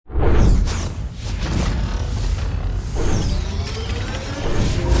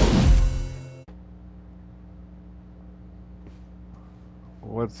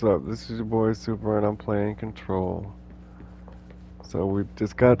What's up? This is your boy Super and I'm playing Control. So we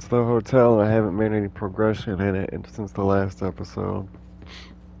just got to the hotel and I haven't made any progression in it since the last episode.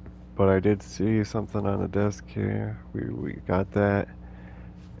 But I did see something on the desk here. We got that.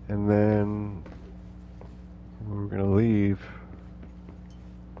 And then we were gonna leave.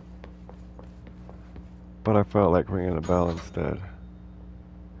 But I felt like ringing a bell instead.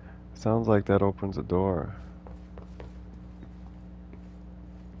 Sounds like that opens a door.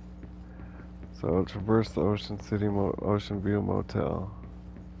 So traverse the Ocean City Ocean View Motel.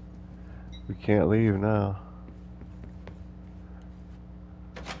 We can't leave now.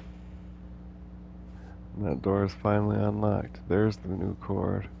 And that door is finally unlocked. There's the new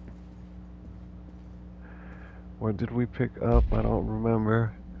cord. What did we pick up? I don't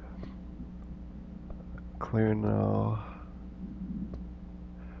remember. Clear now.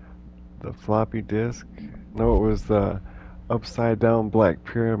 The floppy disk? No, it was the upside down black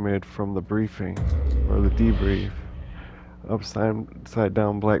pyramid from the briefing, or the debrief. Upside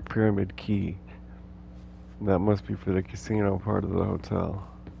down black pyramid key. That must be for the casino part of the hotel.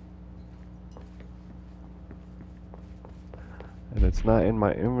 And it's not in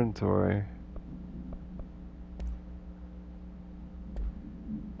my inventory.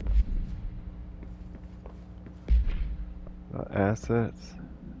 Assets?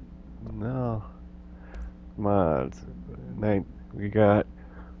 No. Mods. We got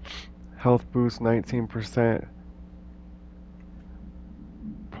health boost 19%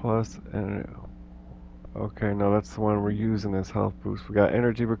 plus, and okay, no, that's the one we're using as health boost. We got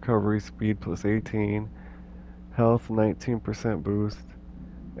energy recovery speed plus 18, health 19% boost,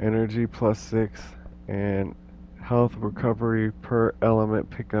 energy plus 6, and health recovery per element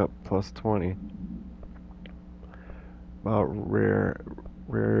pickup plus 20. About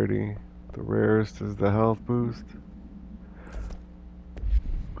rarity. The rarest is the health boost.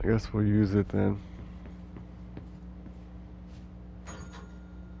 I guess we'll use it then.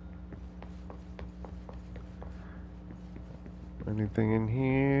 Anything in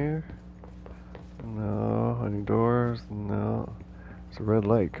here? No. Any doors? No. There's a red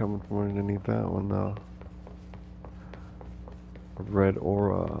light coming from underneath that one though. A red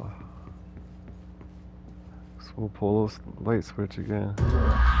aura. So we'll pull this light switch again.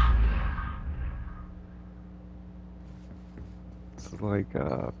 This is like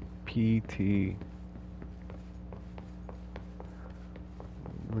PT.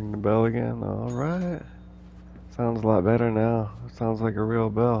 Ring the bell again. Alright. Sounds a lot better now. It sounds like a real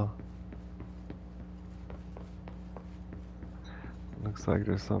bell. Looks like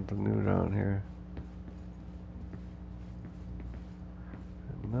there's something new down here.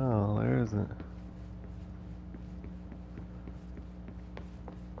 No, there isn't.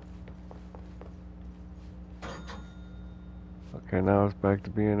 Okay, now it's back to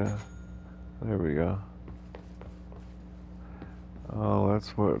being a... There we go. Oh,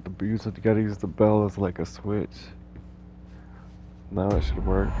 that's what you gotta use the bell as like a switch. Now it should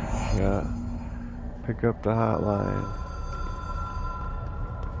work. Yeah. Pick up the hotline.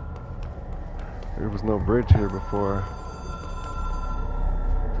 There was no bridge here before.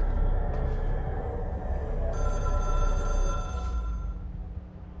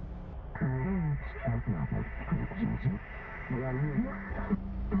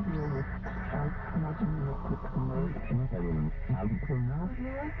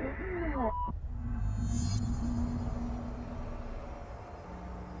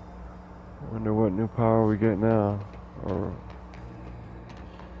 Wonder what new power we get now, or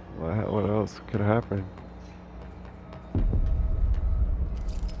what else could happen.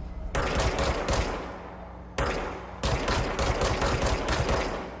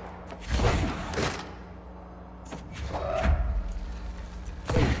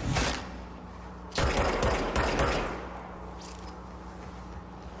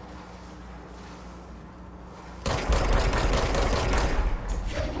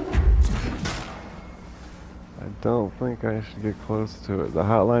 Don't think I should get close to it. The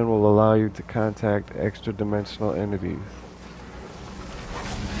hotline will allow you to contact extra-dimensional entities.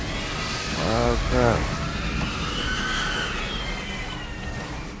 Oh crap.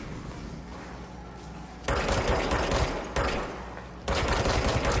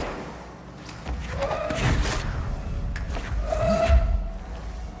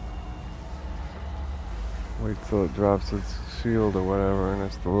 Wait till it drops its shield or whatever and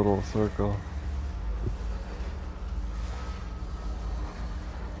it's the little circle.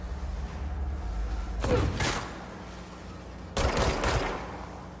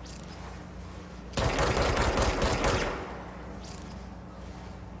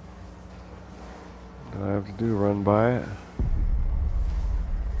 Do I have to run by it?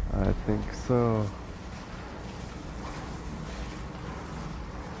 think so.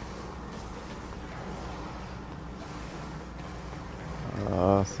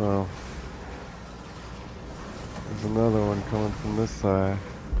 So there's another one coming from this side.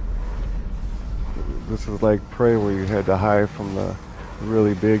 This is like Prey, where you had to hide from the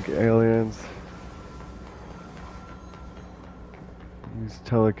really big aliens. Use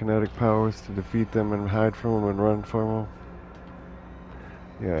telekinetic powers to defeat them and hide from them and run from them.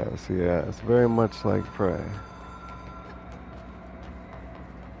 Yes, yeah, it's very much like Prey.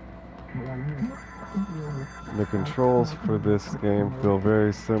 The controls for this game feel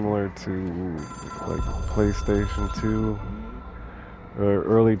very similar to like PlayStation 2 or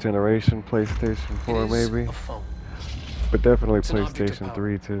early generation PlayStation 4 maybe, but definitely PlayStation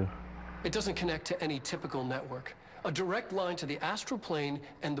 3 too. It doesn't connect to any typical network. A direct line to the astral plane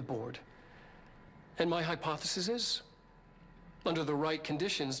and the board. And my hypothesis is, under the right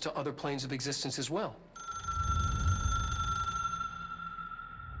conditions, to other planes of existence as well.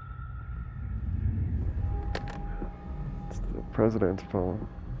 It's the president's phone.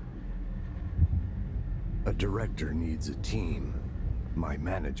 A director needs a team. My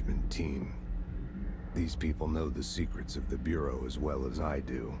management team. These people know the secrets of the Bureau as well as I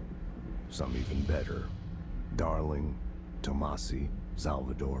do. Some even better. Darling, Tomasi,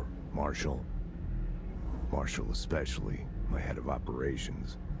 Salvador, Marshall. Marshall especially, my head of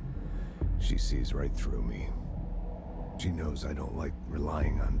operations. She sees right through me. She knows I don't like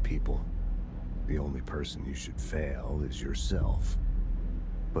relying on people. The only person you should fail is yourself.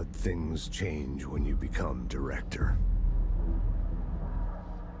 But things change when you become director.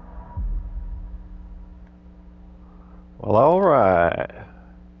 Well, alright.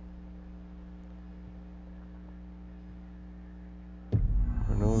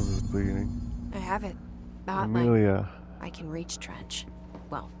 Her nose is bleeding. I have it. The hotline. Amelia. I can reach Trench.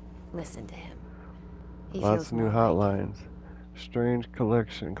 Well, listen to him. He Lots feels of new more hotlines. Strange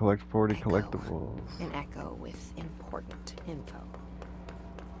collection. Collect 40 Echo. collectibles. An echo with important info.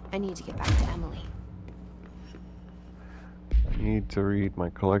 I need to get back to Emily. I need to read my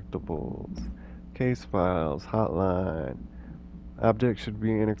collectibles. Case files. Hotline. Object should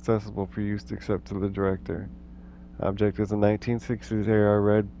be inaccessible for use except to the director. Object is a 1960s era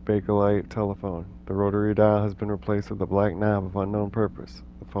red Bakelite telephone. The rotary dial has been replaced with a black knob of unknown purpose.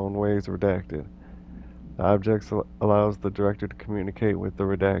 The phone weighs redacted. The object allows the director to communicate with the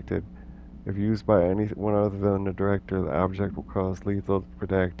redacted. If used by anyone other than the director, the object will cause lethal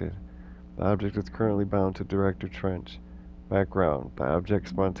redacted. The object is currently bound to Director Trench. Background. The object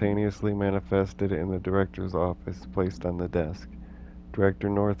spontaneously manifested in the director's office, placed on the desk. Director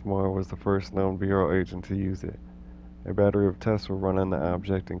Northmore was the first known Bureau agent to use it. A battery of tests were run on the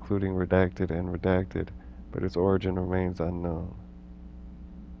object, including redacted and redacted, but its origin remains unknown.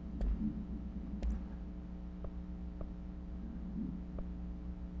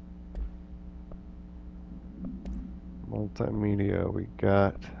 Multimedia, we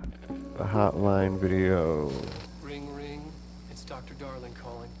got the hotline video. Ring, ring. It's Dr. Darling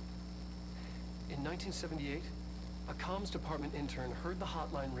calling. In 1978, a comms department intern heard the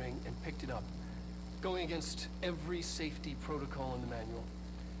hotline ring and picked it up, going against every safety protocol in the manual.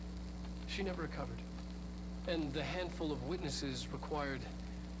 She never recovered. And the handful of witnesses required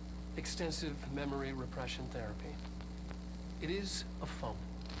extensive memory repression therapy. It is a phone.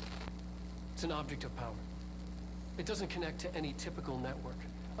 It's an object of power. It doesn't connect to any typical network.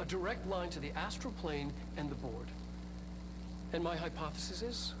 A direct line to the astral plane and the board. And my hypothesis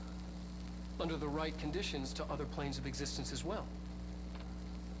is, under the right conditions, to other planes of existence as well.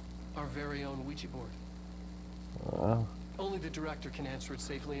 Our very own Ouija board. Only the director can answer it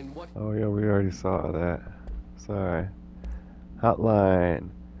safely, and what... Oh yeah, we already saw that. Sorry. Hotline.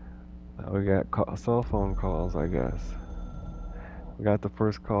 We got cell phone calls, I guess. We got the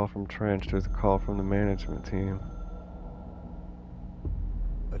first call from Trench. There's a call from the management team.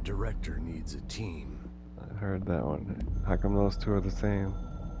 A director needs a team. I heard that one. How come those two are the same?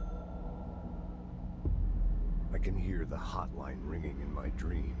 I can hear the hotline ringing in my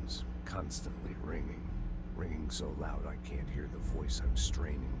dreams, constantly ringing. Ringing so loud I can't hear the voice I'm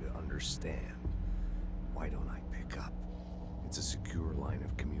straining to understand. Why don't I pick up? It's a secure line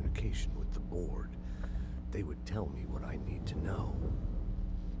of communication with the board. They would tell me what I need to know.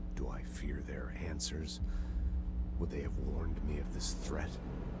 Do I fear their answers? Would they have warned me of this threat?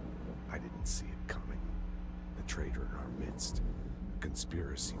 I didn't see it coming. The traitor in our midst. A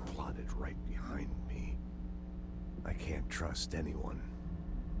conspiracy plotted right behind me. I can't trust anyone.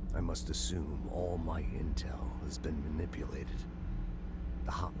 I must assume all my intel has been manipulated.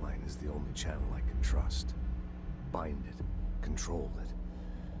 The hotline is the only channel I can trust. Bind it, control it.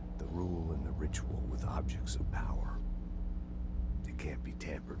 The rule and the ritual with objects of power. It can't be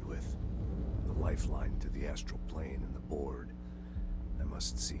tampered with. The lifeline to the astral plane and the board. I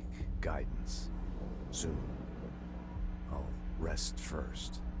must seek guidance. Soon. I'll rest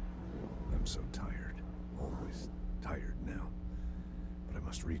first. I'm so tired. Always tired now. But I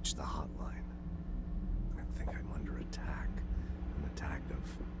must reach the hotline. I think I'm under attack. An attack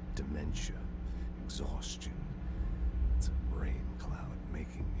of dementia, exhaustion. It's a rain cloud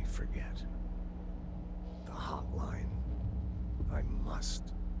making me forget. The hotline. I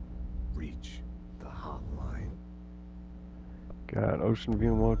must reach the hotline. Got Ocean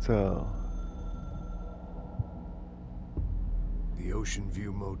View Motel. The Ocean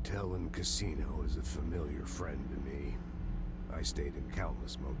View Motel and Casino is a familiar friend to me. I stayed in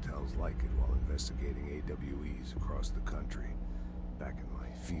countless motels like it while investigating AWEs across the country, back in my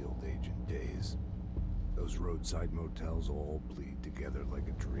field agent days. Those roadside motels all bleed together like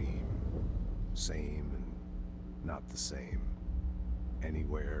a dream. Same and not the same.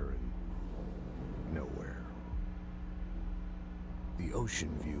 Anywhere and nowhere. The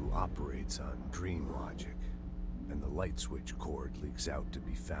Ocean View operates on dream logic, and the light switch cord leaks out to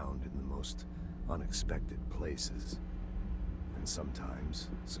be found in the most unexpected places, and sometimes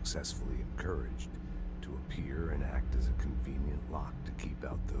successfully encouraged to appear and act as a convenient lock to keep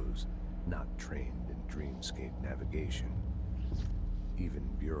out those not trained in dreamscape navigation. Even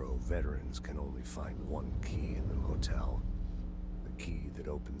Bureau veterans can only find one key in the motel. The key that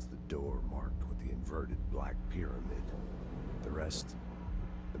opens the door marked with the inverted black pyramid. The rest,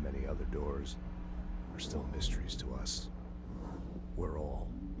 the many other doors, are still mysteries to us. We're all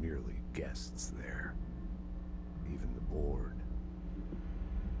merely guests there. Even the board.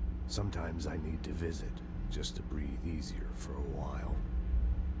 Sometimes I need to visit, just to breathe easier for a while.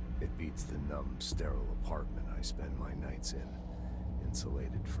 It beats the numb, sterile apartment I spend my nights in,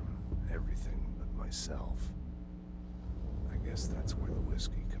 insulated from everything but myself. I guess that's where the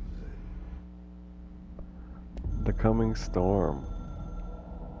whiskey comes in. The coming storm.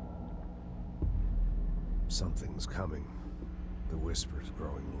 Something's coming. The whisper's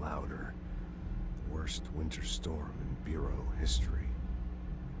growing louder. The worst winter storm in Bureau history.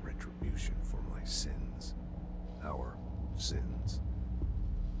 Retribution for my sins. Our sins.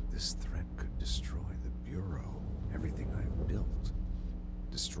 This threat could destroy the Bureau. Everything I've built.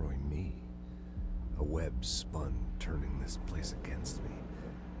 Destroy me. A web spun, turning this place against me.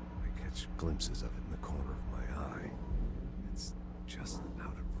 I catch glimpses of it in the corner of my eye. It's just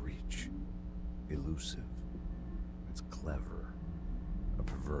out of reach. Elusive. It's clever. A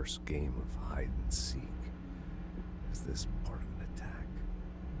perverse game of hide and seek. Is this part of an attack?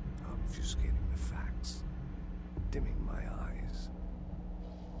 Obfuscating the facts. Dimming my eyes.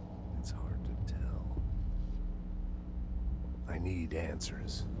 It's hard to tell. I need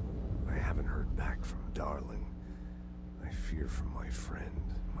answers. I haven't heard back from Darling. I fear for my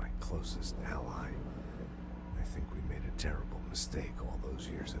friend, my closest ally. I think we made a terrible mistake all those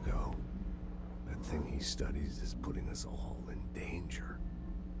years ago. That thing he studies is putting us all in danger.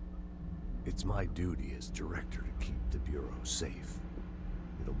 It's my duty as director to keep the Bureau safe.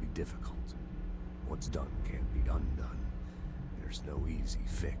 It'll be difficult. What's done can't be undone. There's no easy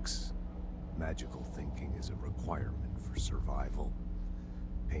fix. Magical thinking is a requirement for survival.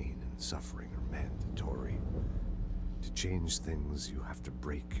 Pain and suffering are mandatory. To change things, you have to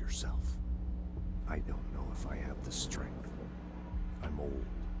break yourself. I don't know if I have the strength. I'm old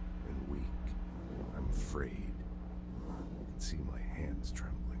and weak. I'm afraid. I can see my hands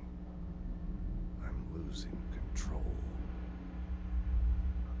trembling. I'm losing control.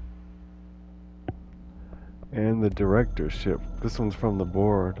 And the directorship. This one's from the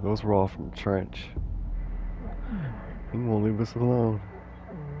board. Those were all from Trench. He won't leave us alone.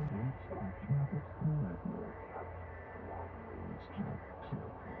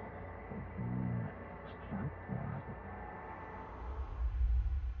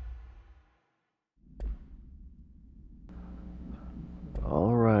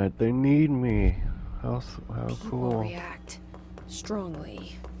 Alright, they need me. How People cool. react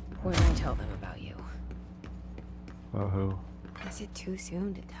strongly when I tell them about you. Woohoo. Is it too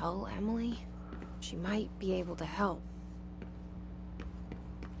soon to tell Emily? She might be able to help.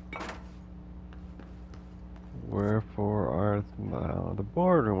 Wherefore art thou? The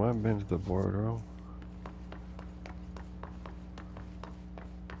boardroom. I've been to the boardroom.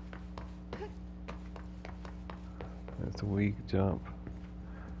 That's a weak jump.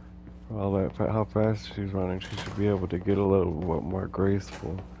 For all that, how fast she's running, she should be able to get a little more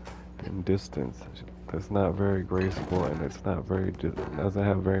graceful in distance. That's not very graceful, and it's not very doesn't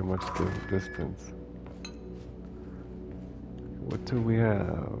have very much distance. What do we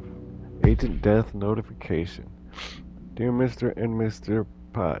have? Agent Death notification. Dear Mr. and Mr.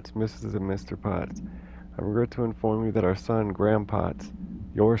 Potts, Mrs. and Mr. Potts, I regret to inform you that our son, Graham Potts,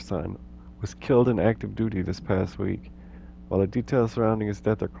 your son, was killed in active duty this past week. While the details surrounding his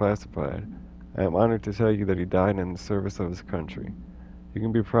death are classified, I am honored to tell you that he died in the service of his country. You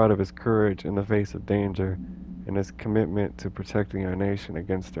can be proud of his courage in the face of danger and his commitment to protecting our nation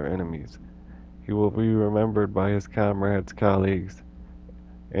against our enemies. He will be remembered by his comrades, colleagues.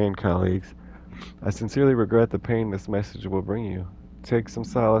 I sincerely regret the pain this message will bring you. Take some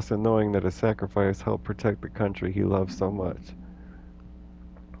solace in knowing that his sacrifice helped protect the country he loves so much.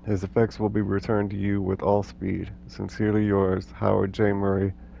 His effects will be returned to you with all speed. Sincerely yours, Howard J.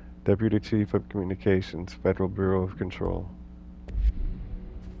 Murray, Deputy Chief of Communications, Federal Bureau of Control.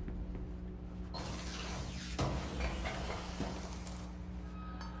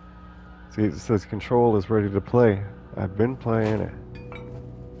 See, it says Control is ready to play. I've been playing it.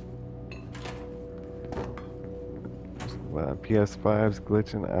 My PS5's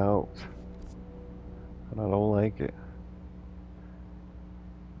glitching out, and I don't like it.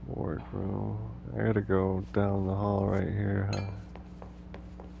 Boardroom. I gotta go down the hall right here, huh?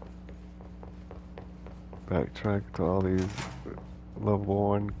 Backtrack to all these level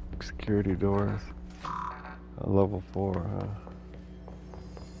 1 security doors. Level 4, huh?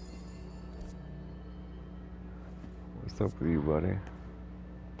 What's up with you, buddy?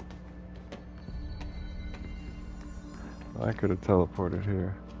 I could have teleported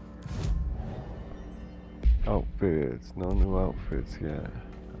here. Outfits. No new outfits yet.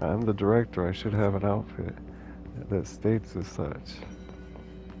 I'm the director. I should have an outfit that states as such.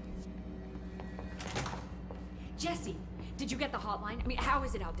 Jesse, did you get the hotline? I mean, how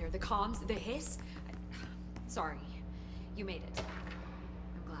is it out there? The comms? The hiss? Sorry. You made it.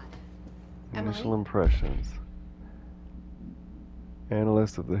 I'm glad. Initial impressions.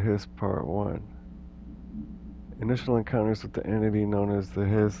 Analyst of the Hiss Part 1. Initial encounters with the entity known as the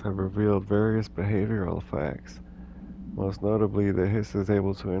Hiss have revealed various behavioral facts. Most notably, the Hiss is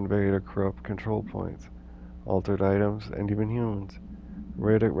able to invade or corrupt control points, altered items, and even humans,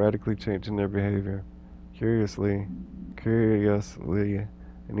 radically changing their behavior. Curiously,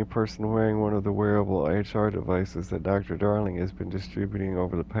 any person wearing one of the wearable HR devices that Dr. Darling has been distributing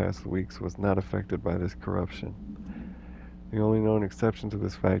over the past weeks was not affected by this corruption. The only known exception to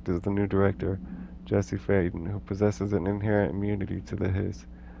this fact is the new director, Jesse Faden, who possesses an inherent immunity to the Hiss.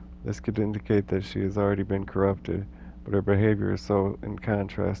 This could indicate that she has already been corrupted, but her behavior is so in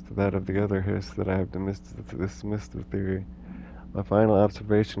contrast to that of the other Hiss that I have dismissed the theory. My final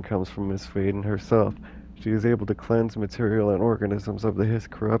observation comes from Miss Faden herself. She is able to cleanse material and organisms of the Hiss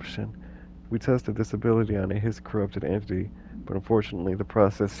corruption. We tested this ability on a Hiss-corrupted entity, but unfortunately the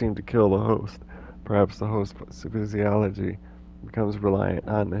process seemed to kill the host. Perhaps the host's physiology becomes reliant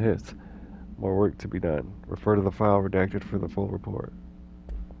on the Hiss. More work to be done. Refer to the file redacted for the full report.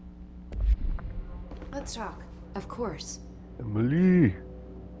 Let's talk. Of course. Emily!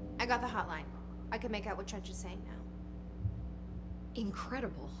 I got the hotline. I can make out what Trench is saying now.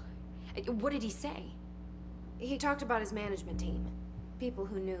 Incredible. What did he say? He talked about his management team. People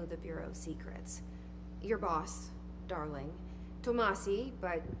who knew the Bureau's secrets. Your boss, Darling. Tomasi,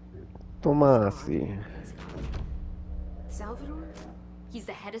 but... Tomasi. Salvador? He's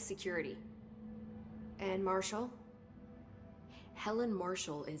the head of security. And Marshall? Helen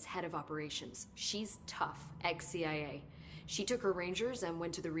Marshall is head of operations. She's tough, ex-CIA. She took her Rangers and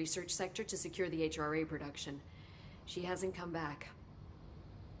went to the research sector to secure the HRA production. She hasn't come back.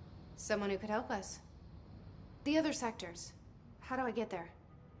 Someone who could help us. The other sectors. How do I get there?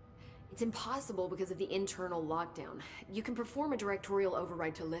 It's impossible because of the internal lockdown. You can perform a directorial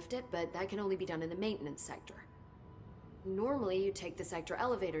override to lift it, but that can only be done in the maintenance sector. Normally, you take the sector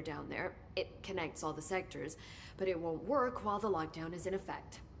elevator down there. It connects all the sectors, but it won't work while the lockdown is in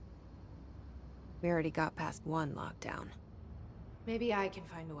effect. We already got past one lockdown. Maybe I can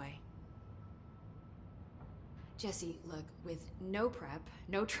find a way. Jesse, look, with no prep,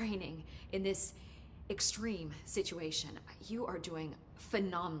 no training, in this extreme situation, you are doing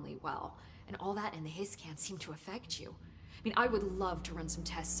phenomenally well. And all that and the Hiss can't seem to affect you. I mean, I would love to run some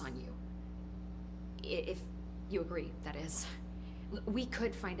tests on you. If you agree, that is. We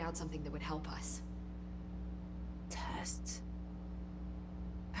could find out something that would help us. Tests?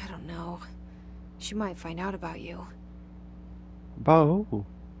 I don't know. She might find out about you. Bo.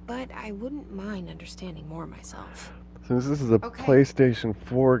 But I wouldn't mind understanding more myself. Since this is a PlayStation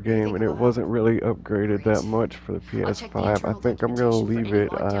 4 game and it wasn't really upgraded that much for the PS5, I think I'm going to leave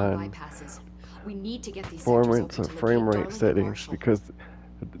it on performance or frame rate settings because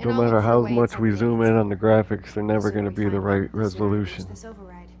no matter how much we zoom in on the graphics, they're never going to be the right resolution.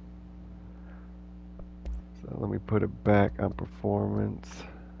 Let me put it back on performance.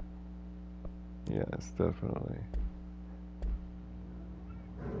 Yes, definitely.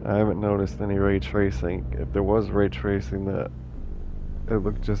 I haven't noticed any ray tracing. If there was ray tracing, that it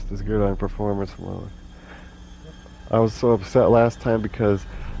looked just as good on performance mode. I was so upset last time because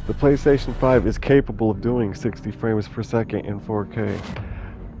the PlayStation 5 is capable of doing 60 frames per second in 4K,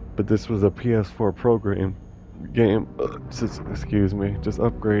 but this was a PS4 program game, excuse me, just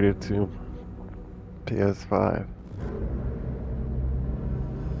upgraded to PS5.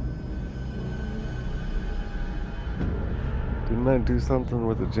 Didn't I do something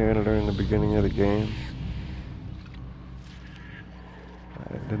with the janitor in the beginning of the game?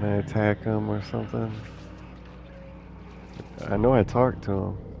 Didn't I attack him or something? I know I talked to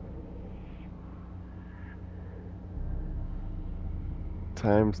him.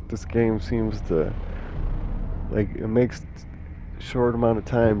 Times this game seems to, like, it makes short amount of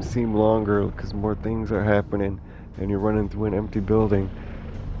time seem longer because more things are happening and you're running through an empty building.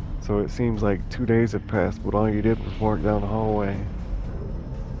 So it seems like 2 days had passed, but all you did was walk down the hallway.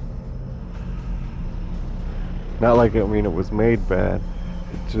 Not like, I mean, it was made bad.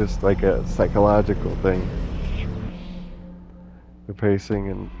 It's just like a psychological thing. The pacing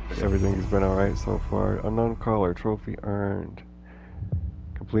and everything has been alright so far. Unknown caller, trophy earned.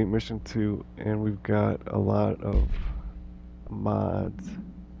 Complete mission 2, and we've got a lot of mods.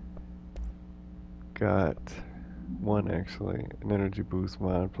 Got one actually, an energy boost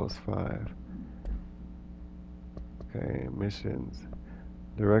mod +5. Okay, missions.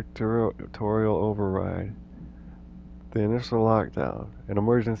 Directorial override. The initial lockdown, an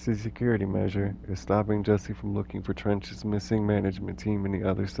emergency security measure, is stopping Jesse from looking for Trench's missing management team in the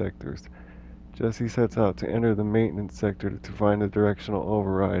other sectors. Jesse sets out to enter the maintenance sector to find the directional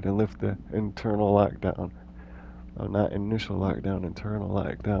override and lift the internal lockdown. Oh, not initial lockdown, internal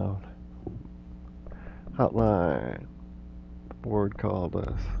lockdown. Hotline. The board called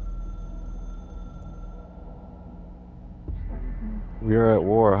us. We are at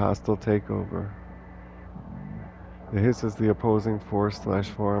war, hostile takeover. The Hiss is the opposing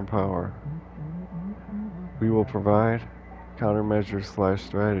force/foreign power. We will provide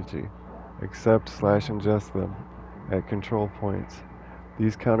countermeasures/strategy. Accept/ingest them at control points.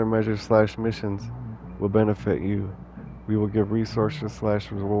 These countermeasures/missions will benefit you. We will give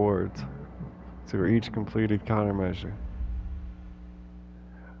resources/rewards to each completed countermeasure.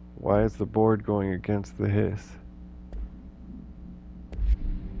 Why is the board going against the Hiss?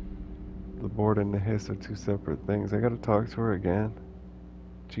 The board and the Hiss are two separate things. I gotta talk to her again.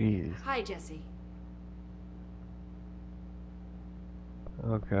 Jeez. Hi, Jesse.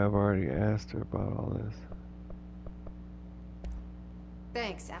 Okay, I've already asked her about all this.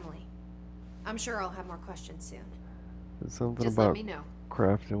 Thanks, Emily. I'm sure I'll have more questions soon. It's something Just about let me know.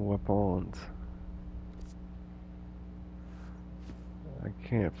 crafting weapons. I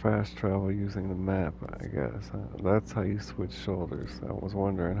can't fast travel using the map, I guess. That's how you switch shoulders. I was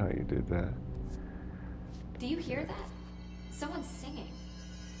wondering how you did that. Do you hear that? Someone's singing.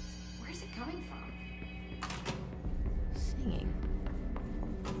 Where's it coming from? Singing.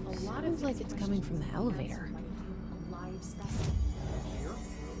 A lot of like it's coming from the elevator. Here?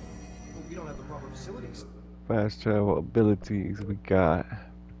 But we don't have the proper facilities. Fast travel abilities we got.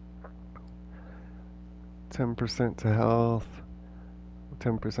 10% to health,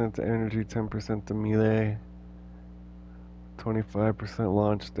 10% to energy, 10% to melee, 25%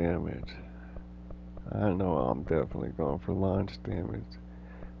 launch damage. I know I'm definitely going for launch damage.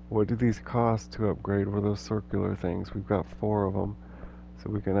 What do these cost to upgrade? Were those circular things? We've got 4 of them, so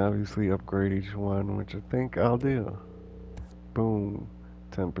we can obviously upgrade each one, which I think I'll do. Boom,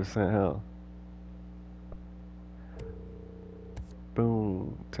 10% health.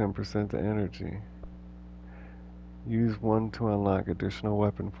 Boom, 10% to energy. Use 1 to unlock additional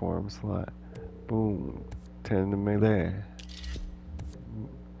weapon form slot. Boom, 10 to melee.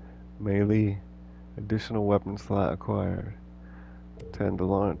 Melee, additional weapon slot acquired. 10 to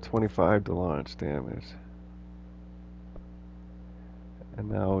launch, 25 to launch damage. And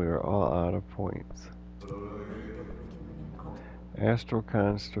now we are all out of points. Astral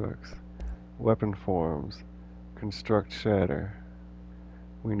constructs, weapon forms, construct shatter.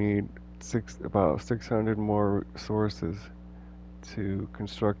 We need about 600 more sources to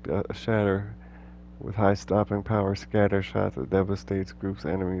construct a shatter with high stopping power scatter shot that devastates groups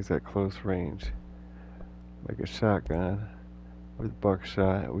of enemies at close range. Like a shotgun with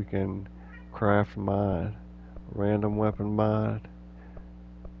buckshot. We can craft mod, random weapon mod.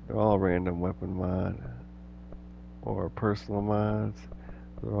 They're all random weapon mod, or personal mods.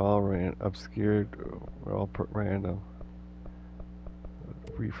 They're all obscured. They're all random.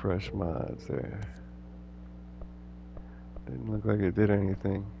 Refresh mods there. Didn't look like it did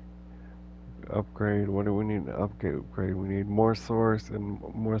anything. Upgrade. What do we need to upgrade? We need more source and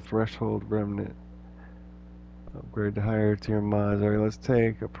more threshold remnant. Upgrade to higher tier mods. Alright, let's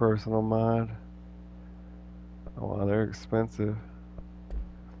take a personal mod. Oh wow, they're expensive.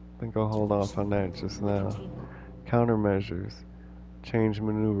 I think I'll hold off on that just now. Countermeasures. Change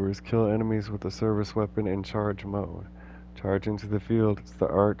maneuvers. Kill enemies with a service weapon in charge mode. Charge into the field. It's the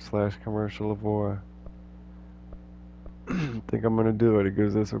art/commercial of war. Think I'm gonna do it. It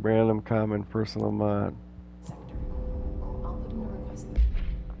gives us a random common personal mod. I'll put in a request.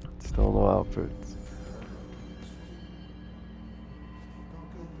 Still no outfits.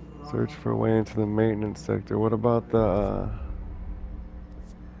 Search for a way into the maintenance sector. What about the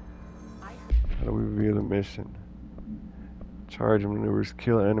how do we view the mission? Charge maneuvers.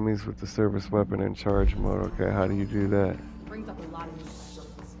 Kill enemies with the service weapon in charge mode. Okay, how do you do that? Brings up a lot of new questions.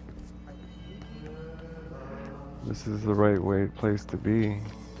 This is the right place to be. The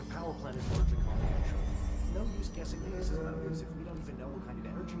power plant is largely confidential. No use guessing the Hiss's motives if we don't even know what kind of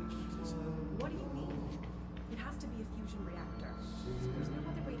energy it uses. What do you mean? It has to be a fusion reactor. There's no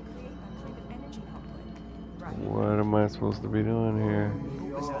other way to create that kind of energy output. Right. What am I supposed to be doing here?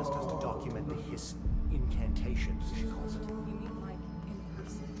 Hope has asked us to document the Hiss incantations, she calls it. You mean like in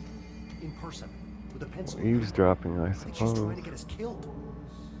person? In person, with a pencil. Eavesdropping, I I think she's suppose. trying to get us killed.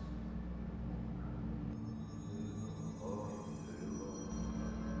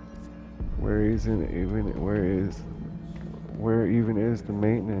 Where even is the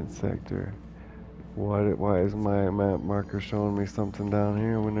maintenance sector? Why is my map marker showing me something down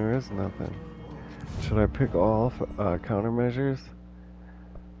here when there is nothing? Should I pick all countermeasures?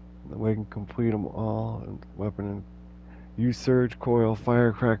 That way I can complete them all. And weapon and use surge coil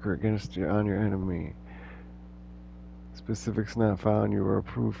firecracker on your enemy. Specifics not found. You are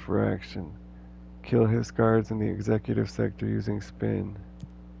approved for action. Kill Hiss guards in the executive sector using spin.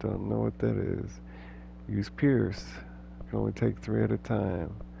 Don't know what that is. Use pierce. Can only take 3 at a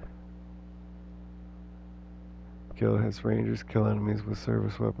time. Kill Hiss rangers. Kill enemies with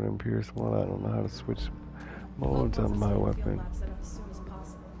service weapon and pierce. Well, I don't know how to switch modes on my weapon.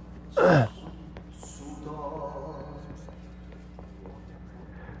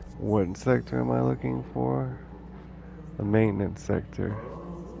 What sector am I looking for? The maintenance sector.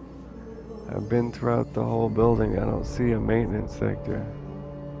 I've been throughout the whole building. I don't see a maintenance sector.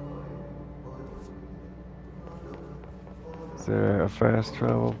 Is there a fast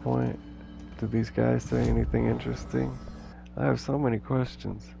travel point? Did these guys say anything interesting? I have so many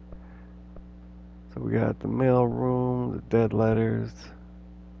questions. So we got the mail room, the dead letters.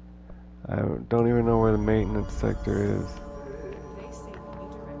 I don't even know where the maintenance sector is. They say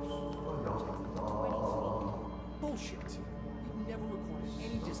unidirectional. 20 feet. Bullshit. We've never recorded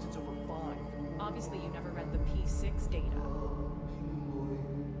any distance over 5. Obviously, you never read the P6 data.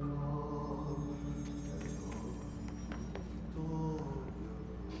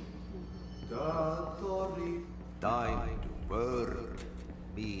 Time to work.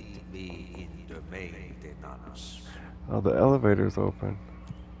 Meet me in the maintenance. Oh, the elevator's open.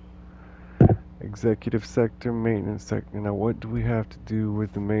 Executive sector, maintenance sector. Now, what do we have to do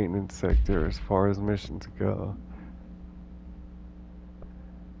with the maintenance sector as far as missions go?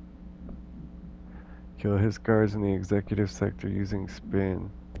 Kill Hiss guards in the executive sector using spin.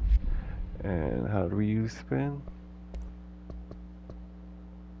 And how do we use spin?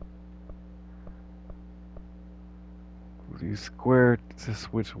 Use square to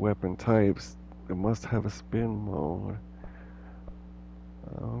switch weapon types. It must have a spin mode.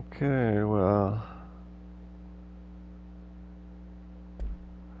 Okay, well.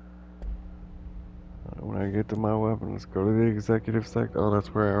 When I get to my weapon, let's go to the executive sector. Oh,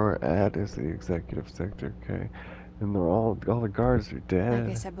 that's where we're at, is the executive sector. Okay. And they're all the guards are dead.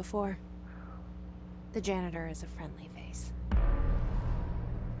 Like I said before, the janitor is a friendly face.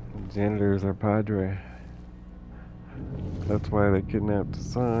 The janitor is our padre. That's why they kidnapped the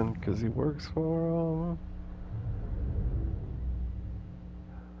son, because he works for them.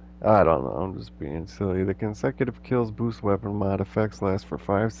 I don't know, I'm just being silly. The consecutive kills boost weapon mod effects last for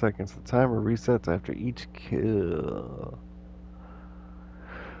 5 seconds. The timer resets after each kill.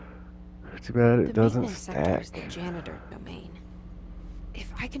 Too bad it doesn't stack. The janitor domain. If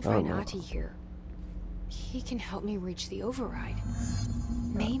I can find Ahti here, he can help me reach the override.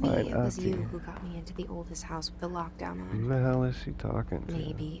 Maybe it was you who got me into the oldest house with the lockdown on. Who the hell is she talking to?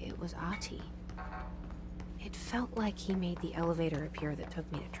 Maybe it was Ahti. It felt like he made the elevator appear that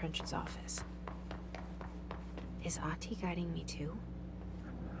took me to Trench's office. Is Ahti guiding me too?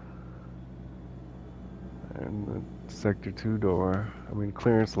 And the sector 2 door. I mean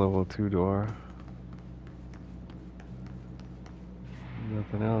clearance level 2 door.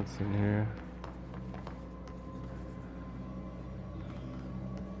 Nothing else in here.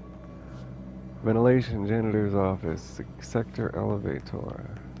 Ventilation, janitor's office, sector elevator.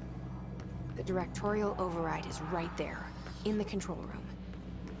 The directorial override is right there, in the control room.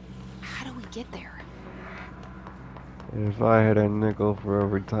 How do we get there? If I had a nickel for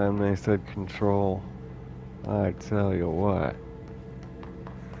every time they said control, I tell you what.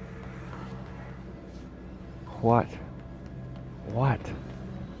 What? What?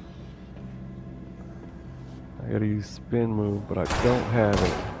 I gotta use spin move, but I don't have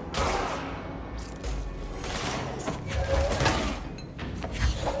it.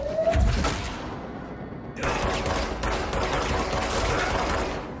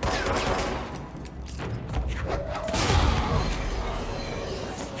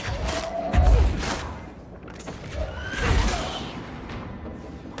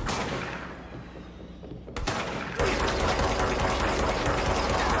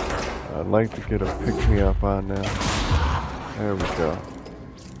 I'd like to get a pick-me-up on now. There we go.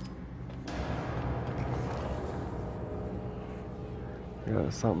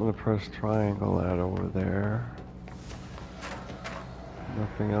 Got something to press triangle at over there.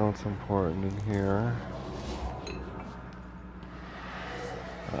 Nothing else important in here.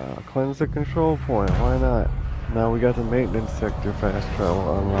 Cleanse the control point, why not? Now we got the maintenance sector fast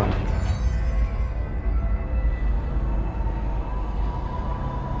travel unlocked.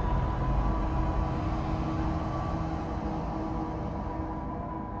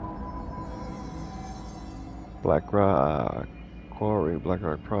 Black rock quarry, black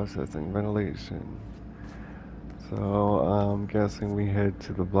rock processing, ventilation. So I'm guessing we head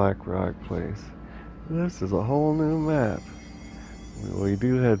to the black rock place. This is a whole new map. We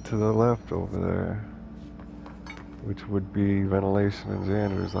do head to the left over there, which would be ventilation and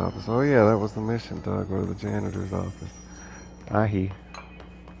janitor's office. Oh yeah, that was the mission, Doug. Go to the janitor's office. Ahi.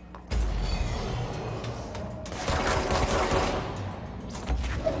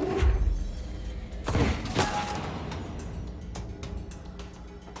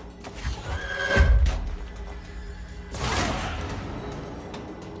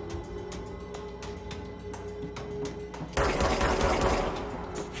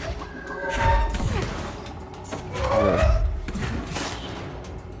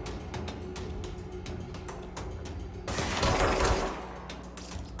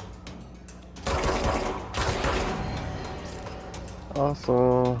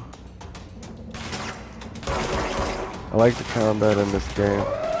 Also, I like the combat in this game.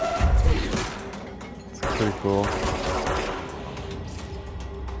 It's pretty cool.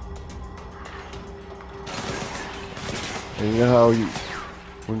 And you know how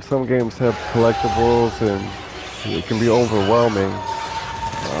when some games have collectibles and it can be overwhelming.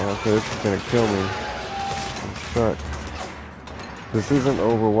 Oh, okay, this is gonna kill me. I'm stuck. This isn't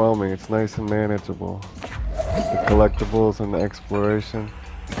overwhelming, it's nice and manageable. The collectibles and the exploration.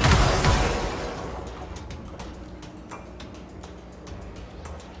 I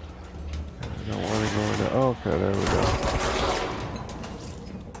don't want to go into. Oh, okay, there we go.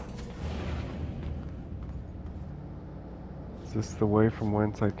 Is this the way from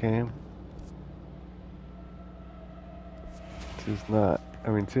whence I came? Tis not. I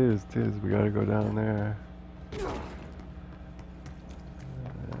mean, tis. We gotta go down there.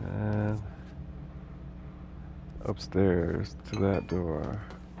 And upstairs to that door.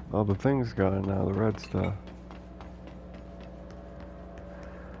 Oh, the thing's gone now, the red stuff.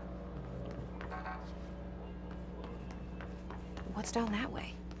 What's down that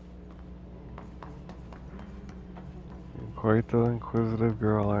way? You're quite the inquisitive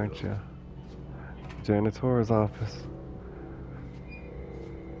girl, aren't you? Janitor's office.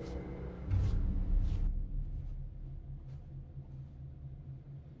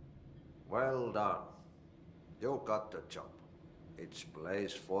 Well done. You got the job. It's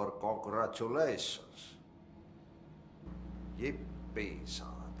place for congratulations. Yippee,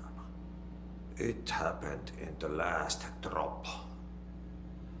 saatana. It happened in the last drop.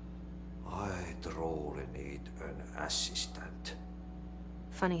 I truly need an assistant.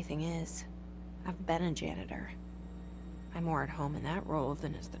 Funny thing is, I've been a janitor. I'm more at home in that role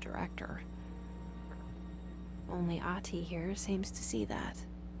than as the director. Only Ahti here seems to see that.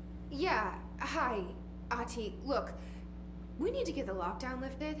 Yeah, hi, Ahti. Look, we need to get the lockdown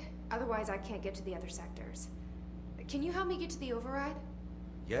lifted, otherwise I can't get to the other sectors. Can you help me get to the override?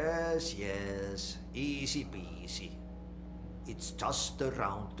 Yes, easy peasy. It's just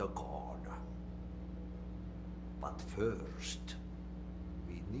around the corner. But first,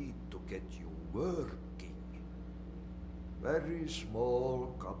 we need to get you working. Very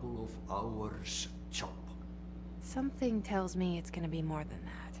small, couple of hours job. Something tells me it's gonna be more than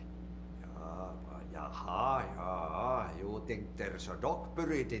that. Jaha, you think there's a dog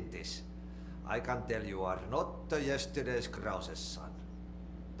buried in this? I can tell you are not yesterday's Krause's son.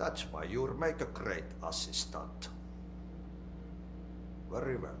 That's why you'll make a great assistant.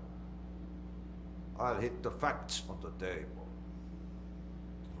 Very well. I'll hit the facts on the table.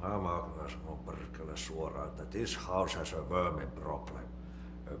 Mä sanon perkele suoraan, that this house has a vermin problem.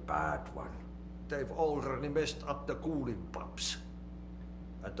 A bad one. They've already messed up the cooling pumps.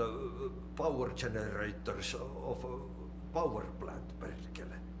 And the power generators of a power plant,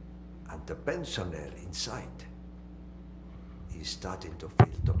 perkele. And the pensioner inside. He's starting to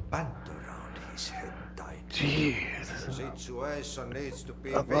feel the band around his head tight. Jeez. The situation needs to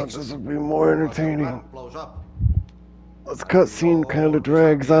be I thought fixed. this would be more entertaining. Plant blows up. This cutscene kind of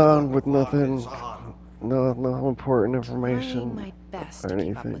drags on with nothing, no important information Trying my best or to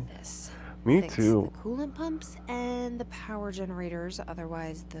keep up anything. with this. Me Fix too. the coolant pumps and the power generators,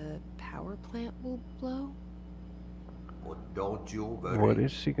 otherwise the power plant will blow. But don't you worry. What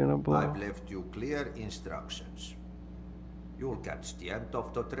is she gonna blow? I've left you clear instructions. You'll catch the end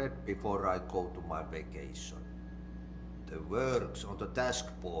of the thread before I go to my vacation. The work's on the task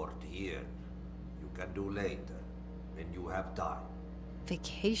board here. You can do later, when you have time.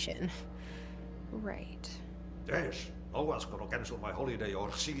 Vacation? Right. Yes, no one's gonna cancel my holiday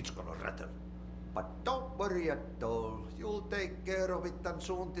or seat's gonna rattle. But don't worry at all. You'll take care of it, and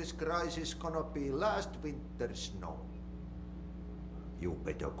soon this crisis gonna be last winter's snow. You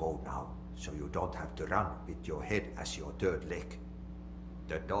better go now, so you don't have to run with your head as your third leg.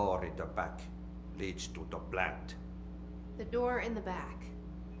 The door in the back leads to the plant. The door in the back.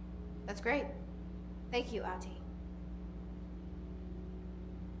 That's great. Thank you, Ati.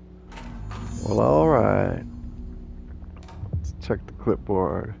 Well, alright. Let's check the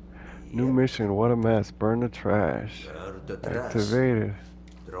clipboard. New mission, what a mess. Burn the trash. Burn the trash. Activated.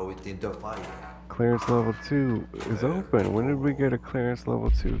 Throw it in the fire. Clearance level 2 is open. When did we get a clearance level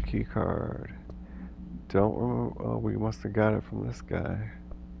 2 key card? Don't remember. Oh, we must have got it from this guy.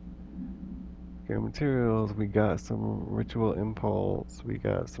 Okay, materials. We got some ritual impulse. We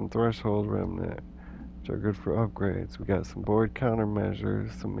got some threshold remnant, which are good for upgrades. We got some board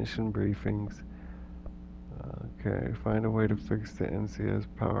countermeasures, some mission briefings. Okay, find a way to fix the NCS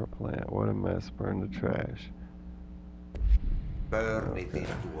power plant. What a mess. Burn the trash. Burn it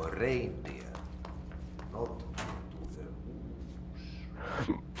into a reindeer, not into a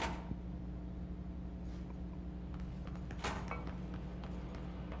moose.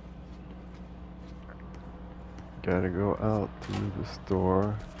 Gotta go out through the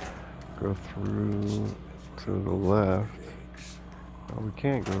store, go through to the left. Oh, we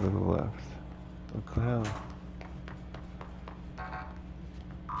can't go to the left. What the hell?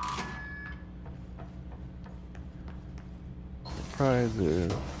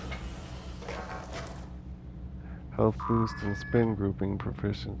 Prizes. Health boost and spin grouping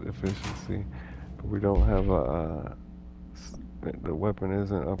efficiency. But we don't have a... the weapon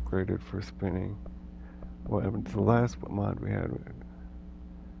isn't upgraded for spinning. What happened to the last mod we had?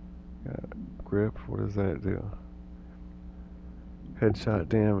 Grip, what does that do? Headshot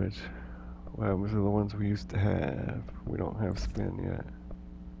damage. What happens to the ones we used to have? We don't have spin yet.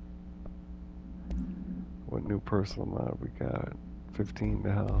 What new personal mod we got? 15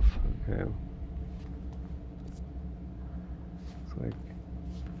 to health. Okay. It's like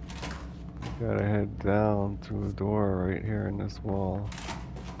we gotta head down through a door right here in this wall.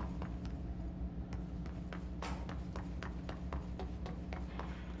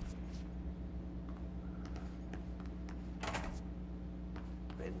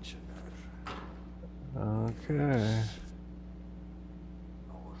 Okay.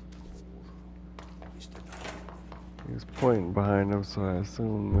 He's pointing behind him, so I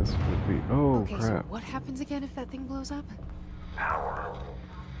assume this would be. Oh, Okay, crap. so what happens again if that thing blows up? Power.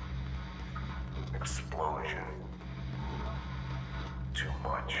 Explosion. Too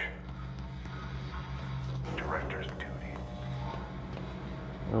much. Director's duty.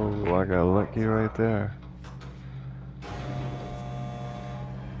 Oh, I got lucky right there.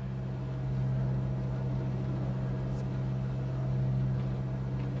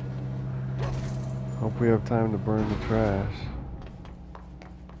 Hope we have time to burn the trash.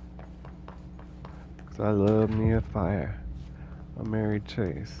 'Cause I love me a fire. A Mary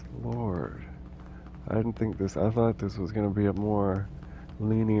Chase. Lord. I didn't think this, I thought this was going to be a more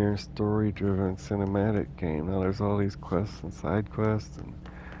linear, story-driven cinematic game. Now there's all these quests and side quests and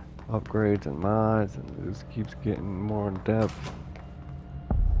upgrades and mods, and it just keeps getting more in depth.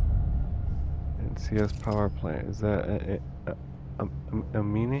 NCS power plant. Is that a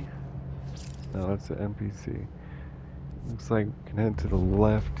mini? No, that's an NPC. Looks like we can head to the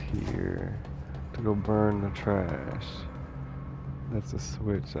left here to go burn the trash. That's a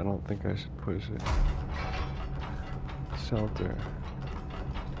switch. I don't think I should push it. Shelter.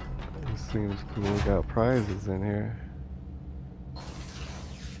 This seems cool. We got prizes in here.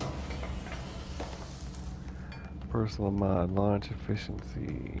 Personal mod, launch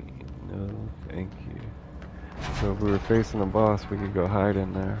efficiency. No, thank you. So if we were facing a boss, we could go hide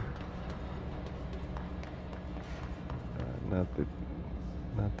in there. Not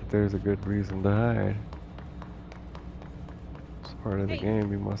that there's a good reason to hide. It's part of the game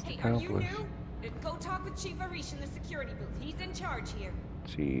we must accomplish. Are you new? Go talk with Chief Arish in the security booth. He's in charge here.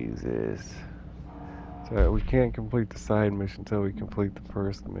 Jesus. So we can't complete the side mission until we complete the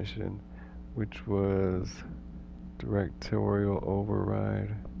first mission, which was Directorial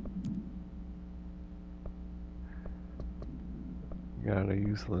override. Got a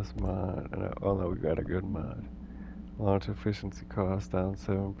useless mod, and oh no, we got a good mod. Launch efficiency cost down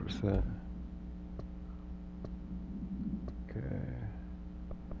 7%. Okay.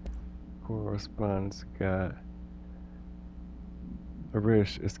 Correspondence got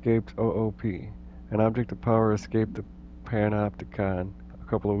Arish escaped OOP. An object of power escaped the Panopticon a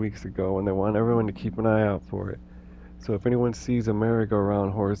couple of weeks ago, and they want everyone to keep an eye out for it. So if anyone sees a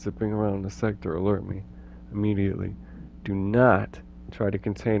merry-go-round horse zipping around the sector, alert me immediately. Do not try to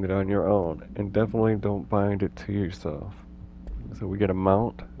contain it on your own, and definitely don't bind it to yourself. So we get a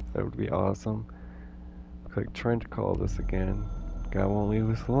mount. That would be awesome. Looks like Trent called us again. God won't leave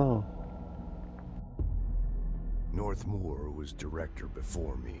us alone. Northmoor was director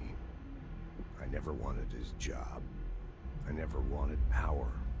before me. I never wanted his job. I never wanted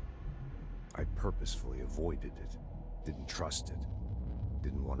power. I purposefully avoided it. Didn't trust it.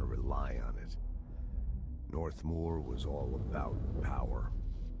 Didn't want to rely on it. Northmoor was all about power.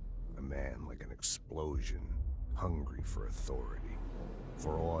 A man like an explosion, hungry for authority,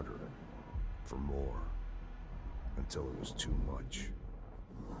 for order, for more, until it was too much.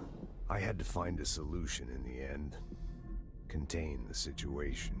 I had to find a solution in the end. Contain the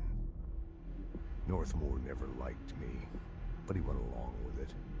situation. Northmoor never liked me, but he went along with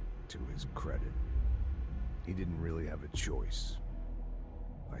it, to his credit. He didn't really have a choice.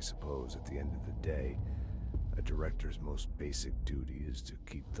 I suppose at the end of the day, a director's most basic duty is to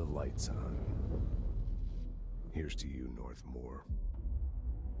keep the lights on. Here's to you, Northmoor.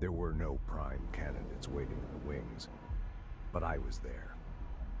 There were no prime candidates waiting in the wings, but I was there.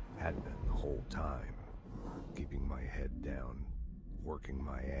 Had been the whole time, keeping my head down, working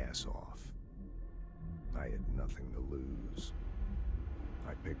my ass off. I had nothing to lose.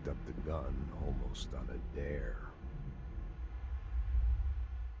 I picked up the gun almost on a dare.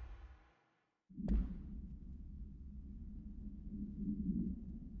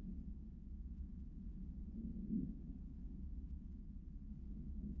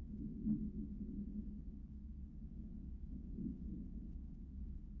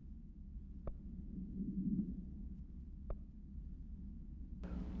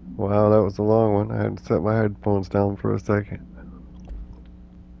 Wow, that was a long one. I had to set my headphones down for a second.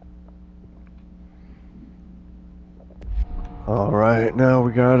 Alright, now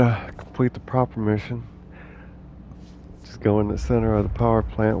we gotta complete the proper mission. Just go in the center of the power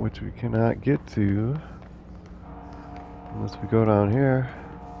plant, which we cannot get to unless we go down here.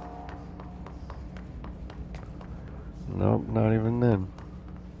 Nope, not even then.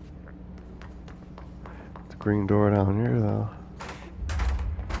 It's a green door down here, though.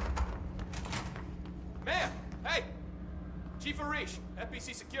 Ma'am! Hey! Chief Arish,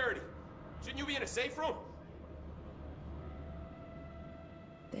 FBC Security. Shouldn't you be in a safe room?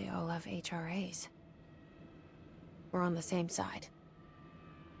 They all have HRAs. We're on the same side.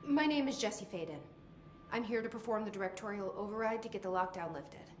 My name is Jesse Faden. I'm here to perform the directorial override to get the lockdown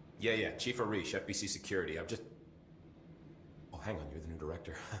lifted. Yeah, Chief Arish, FBC Security. I'm just... Oh, hang on, you're the new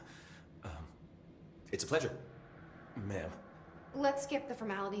director. It's a pleasure, ma'am. Let's skip the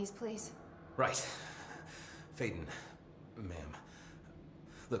formalities, please. Right. Faden, ma'am.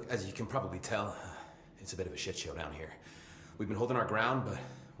 Look, as you can probably tell, it's a bit of a shit show down here. We've been holding our ground, but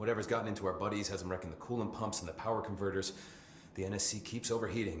whatever's gotten into our buddies has them wrecking the coolant pumps and the power converters. The NSC keeps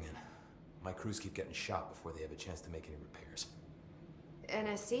overheating, and my crews keep getting shot before they have a chance to make any repairs.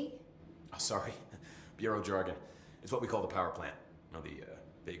 NSC? Oh, sorry. Bureau jargon. It's what we call the power plant. You know, the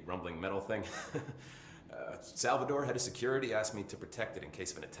big rumbling metal thing? Salvador, head of security, asked me to protect it in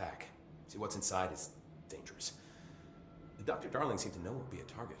case of an attack. See, what's inside is dangerous. Dr. Darling seemed to know it would be a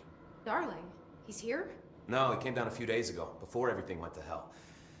target. Darling? He's here? No, he came down a few days ago, before everything went to hell.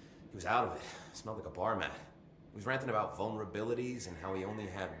 He was out of it. Smelled like a bar mat. He was ranting about vulnerabilities and how he only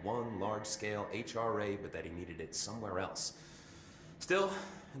had one large-scale HRA, but that he needed it somewhere else. Still,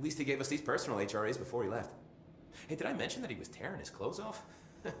 at least he gave us these personal HRAs before he left. Hey, did I mention that he was tearing his clothes off?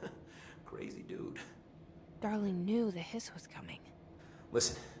 Crazy dude. Darling knew the hiss was coming.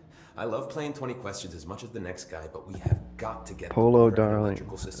 Listen, I love playing 20 questions as much as the next guy, but we have got to get Polo the Darling.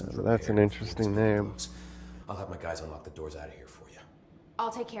 electrical systems That's an repaired interesting before it's name. close. I'll have my guys unlock the doors out of here for you.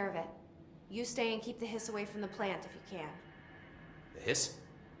 I'll take care of it. You stay and keep the hiss away from the plant if you can. The hiss?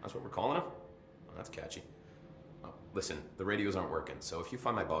 That's what we're calling him? Oh, that's catchy. Oh, listen, the radios aren't working, so if you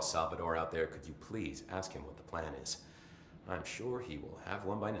find my boss Salvador out there, could you please ask him what the plan is? I'm sure he will have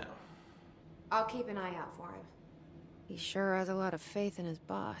one by now. I'll keep an eye out for him. He sure has a lot of faith in his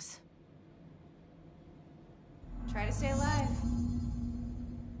boss. Try to stay alive.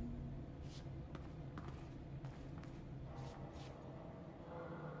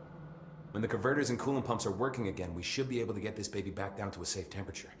 When the converters and coolant pumps are working again, we should be able to get this baby back down to a safe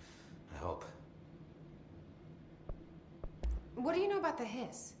temperature. I hope. What do you know about the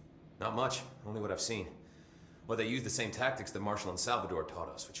hiss? Not much, only what I've seen. Well, they use the same tactics that Marshall and Salvador taught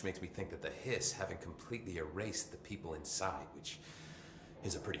us, which makes me think that the hiss haven't completely erased the people inside, which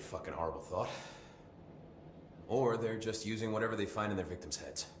is a pretty fucking horrible thought. Or they're just using whatever they find in their victims'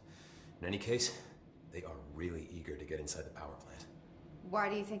 heads. In any case, they are really eager to get inside the power plant. Why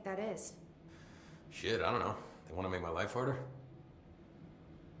do you think that is? Shit, I don't know. They want to make my life harder?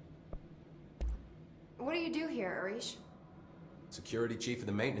 What do you do here, Arish? Security chief of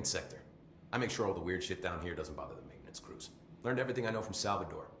the maintenance sector. I make sure all the weird shit down here doesn't bother the maintenance crews. Learned everything I know from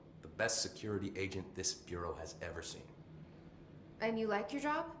Salvador. The best security agent this bureau has ever seen. And you like your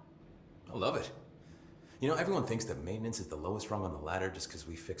job? I love it. You know, everyone thinks that maintenance is the lowest rung on the ladder just because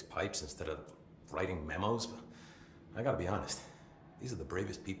we fix pipes instead of writing memos, but I gotta be honest. These are the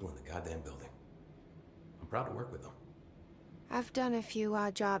bravest people in the goddamn building. I'm proud to work with them. I've done a few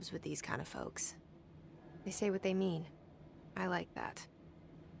odd jobs with these kind of folks. They say what they mean. I like that.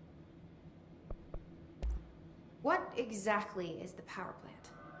 What exactly is the power plant?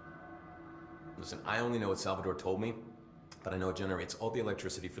 Listen, I only know what Salvador told me, but I know it generates all the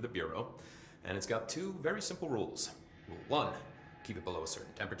electricity for the Bureau, and it's got two very simple rules. Rule 1, keep it below a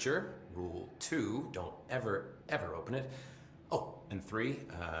certain temperature. Rule 2, don't ever, ever open it. Oh, and 3,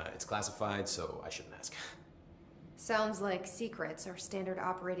 it's classified, so I shouldn't ask. Sounds like secrets are standard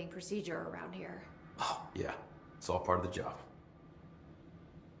operating procedure around here. Oh, yeah. It's all part of the job.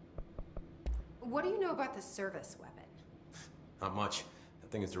 What do you know about the service weapon? Not much.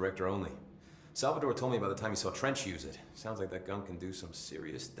 That thing is director only. Salvador told me by the time he saw Trench use it. Sounds like that gun can do some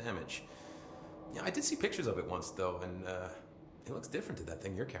serious damage. Yeah, I did see pictures of it once, though, and it looks different to that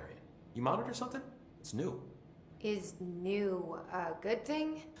thing you're carrying. You modded or something? It's new. Is new a good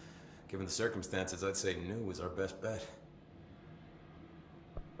thing? Given the circumstances, I'd say new is our best bet.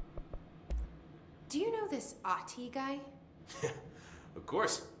 Do you know this Ati guy? Of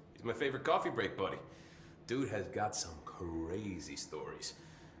course. He's my favorite coffee break buddy. Dude has got some crazy stories.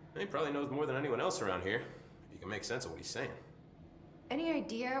 He probably knows more than anyone else around here, if you can make sense of what he's saying. Any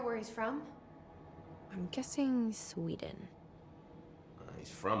idea where he's from? I'm guessing Sweden. He's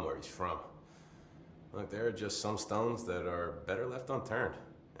from where he's from. Look, there are just some stones that are better left unturned,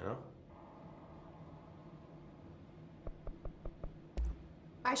 you know?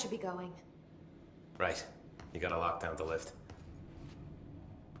 I should be going. Right. You got a lockdown to lift.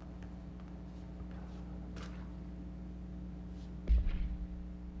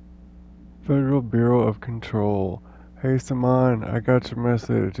 Federal Bureau of Control. Hey Saman, I got your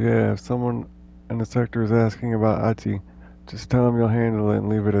message. Yeah, if someone in the sector is asking about Ati, just tell them you'll handle it and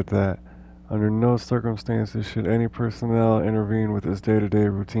leave it at that. Under no circumstances should any personnel intervene with his day-to-day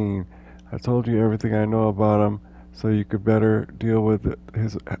routine. I told you everything I know about him, so you could better deal with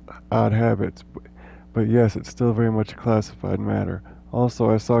his odd habits. But yes, it's still very much a classified matter. Also,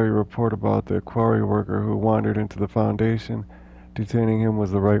 I saw your report about the quarry worker who wandered into the Foundation. Detaining him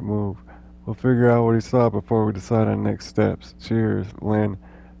was the right move. We'll figure out what he saw before we decide on next steps. Cheers, Lynn.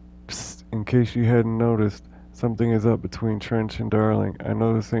 Psst, in case you hadn't noticed, something is up between Trench and Darling. I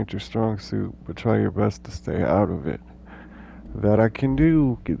know this ain't your strong suit, but try your best to stay out of it. That I can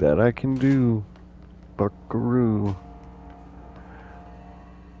do. That I can do. Buckaroo.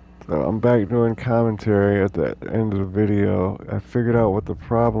 So I'm back doing commentary at the end of the video. I figured out what the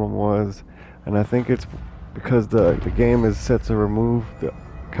problem was, and I think it's because the game is set to remove the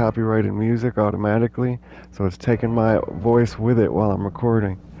copyrighted music automatically, so it's taking my voice with it while I'm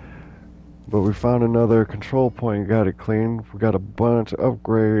recording. But we found another control point, got it cleaned. We got a bunch of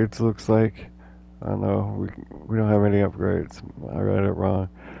upgrades, looks like. I don't know, we don't have any upgrades. I read it wrong.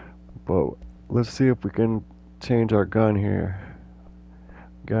 But let's see if we can change our gun here.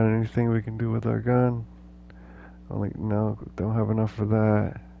 Got anything we can do with our gun? No, don't have enough for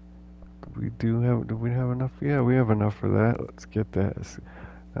that. Do we have enough? Yeah, we have enough for that. Let's get that.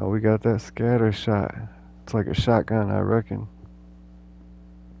 Now we got that scatter shot. It's like a shotgun, I reckon.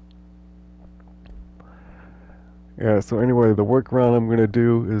 Yeah, so anyway, the workaround I'm gonna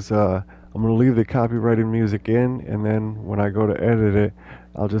do is I'm gonna leave the copyrighted music in, and then when I go to edit it,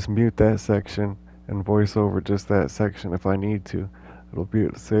 I'll just mute that section and voice over just that section if I need to. It'll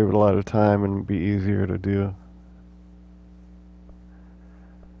save it a lot of time and be easier to do.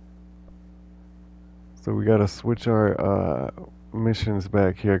 So we gotta switch our missions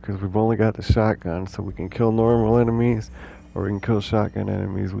back here because we've only got the shotgun, so we can kill normal enemies or we can kill shotgun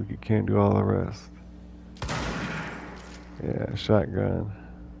enemies. We can't do all the rest. Yeah, shotgun.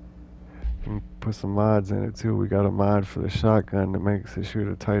 And put some mods in it too. We got a mod for the shotgun that makes it shoot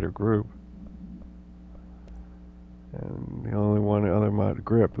a tighter group. And the only one other mod,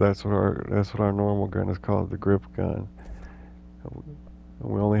 grip. That's what our normal gun is called, the grip gun.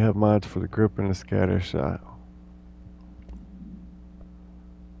 And we only have mods for the grip and the scatter shot.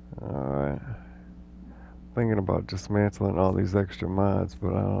 Alright. Thinking about dismantling all these extra mods, but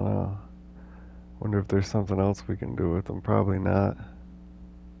I don't know. Wonder if there's something else we can do with them. Probably not.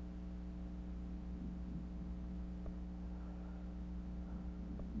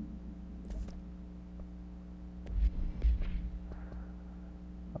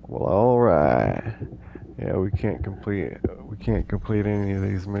 Well, alright. Yeah, we can't complete any of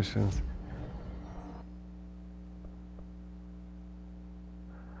these missions.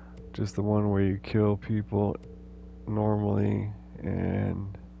 Just the one where you kill people normally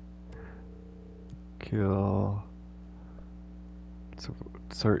and kill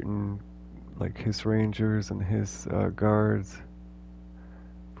certain, like, his rangers and his guards.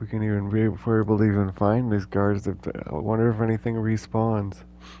 If we can even if we're able to even find these guards, I wonder if anything respawns.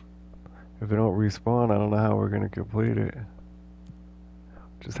 If they don't respawn, I don't know how we're gonna complete it.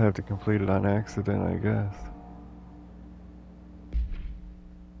 Just have to complete it on accident, I guess.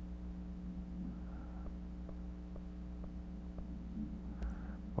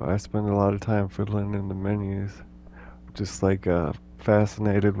 Well, I spend a lot of time fiddling in the menus. Just like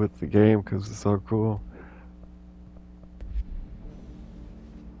fascinated with the game because it's so cool.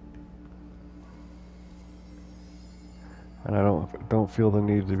 And I don't feel the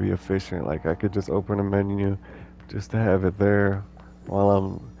need to be efficient. Like, I could just open a menu just to have it there while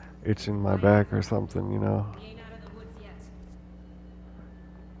I'm itching my back or something, you know.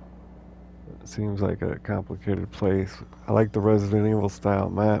 It seems like a complicated place. I like the Resident Evil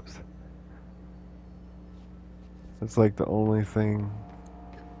style maps. It's like the only thing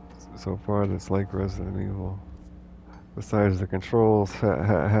so far that's like Resident Evil. Besides the controls.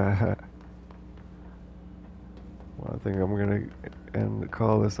 Well, I think I'm gonna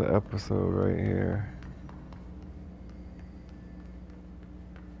call this an episode right here.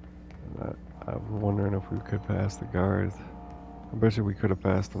 I'm wondering if we could pass the guards. I bet you we could have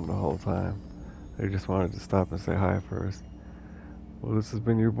passed them the whole time. They just wanted to stop and say hi first. Well, this has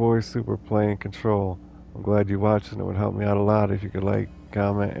been your boy Super playing Control. I'm glad you watched, and it would help me out a lot if you could like,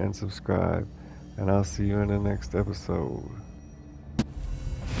 comment, and subscribe. And I'll see you in the next episode.